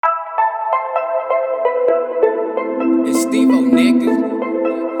Steve-O, nigga.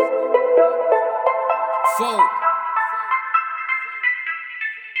 Folk.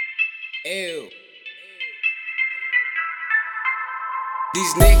 Ew.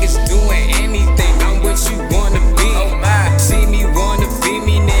 These niggas doing anything, I'm what you wanna be. Oh my. See me wanna be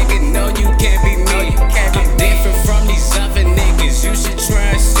me, nigga, no you can't be me. I'm different from these other niggas, you should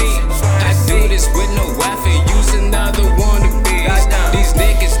try and see. I do this with no effort, use another wannabes. These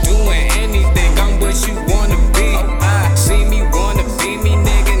niggas doing anything, I'm what you wanna be. See me wanna be me,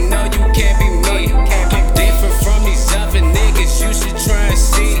 nigga, no you can't be me. I'm different from these other niggas, you should try and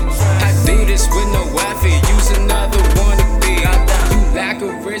see. I do this with no effort, use another wannabe. You lack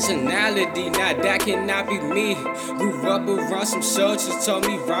originality, now that cannot be me. Grew up around some soldiers, told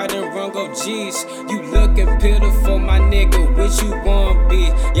me right and wrong, oh geez. You looking pitiful, my nigga, what you wanna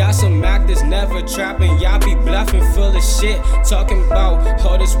be? Y'all some actors never trapping, y'all be bluffing full of shit. Talking about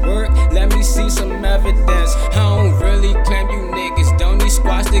all this work, let me see some evidence. I don't really claim you niggas, don't need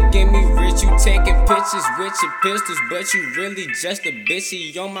squads to get me rich. You taking pictures with your pistols, but you really just a bitch.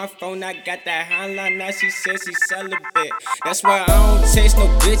 She on my phone, I got that hotline, now she says she celibate. That's why I don't chase no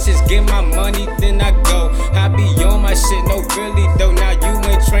bitches, get my money, then I go. I be on my shit, no really though, now you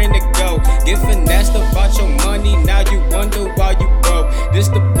ain't trained to go. Get finessed about your money, now you wonder why you broke. This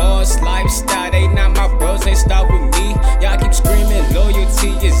the boss lifestyle, they not my bros, they start with me. Y'all keep screaming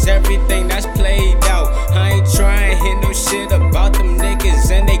loyalty is everything, that's played out. I ain't trying to hear no shit about them niggas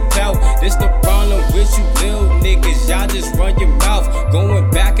and they clout. This the problem with you little niggas, y'all just run your mouth. Going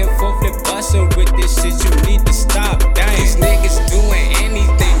back and forth and bustin' with this shit, you need to stop. Dang. These niggas doing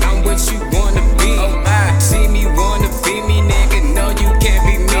anything, I'm what you wanna be. See me wanna be me, nigga, no you can't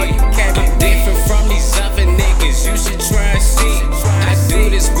be me. I'm different from these other niggas, you should try and see. I do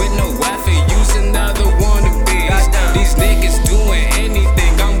this with no effort, use another wannabes. These niggas doing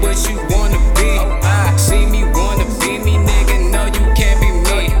anything, I'm what you wanna be. See me wanna be me, nigga, no you can't be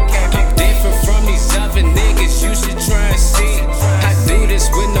me. I'm different from these other niggas, you should try and see. I do this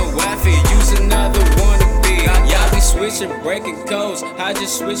with no effort, use another wannabe. Y'all be switching, breaking codes, I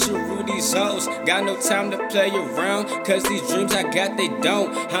just switch through these hoes. Got no time to play around, cause these dreams I got they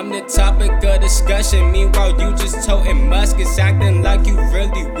don't. I'm the topic of discussion, meanwhile you just toting muskets. Acting like you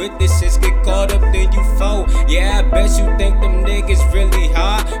really with this shit, get caught up then you fold. Yeah, I bet you think them niggas really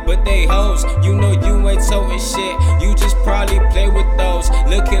hard, but they hoes. You know you ain't toting shit, you just probably play with those.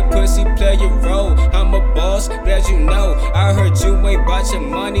 Look here pussy, play your role, I'm a boss, glad you know. I heard you ain't bought your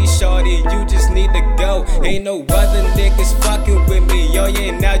money, shorty, you just need to go. Ain't no other niggas fucking with me, oh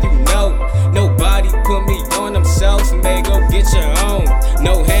yeah, now you know. Nobody put me on, I'm self-made, go get your own.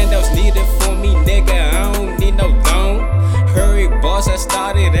 No handouts needed for me, nigga, I don't need no loan. Hurry boss, I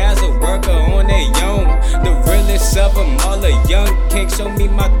started as a worker on their own. The realest of them all, a young king, show me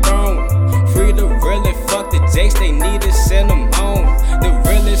my throne. Free the real and fuck the jakes, they need to send them home. The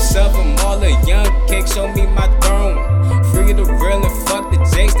realest of them all, a young king, show me my throne. Free the real and fuck the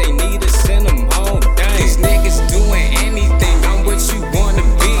jakes, they need to send them home. Dang. These niggas doing anything.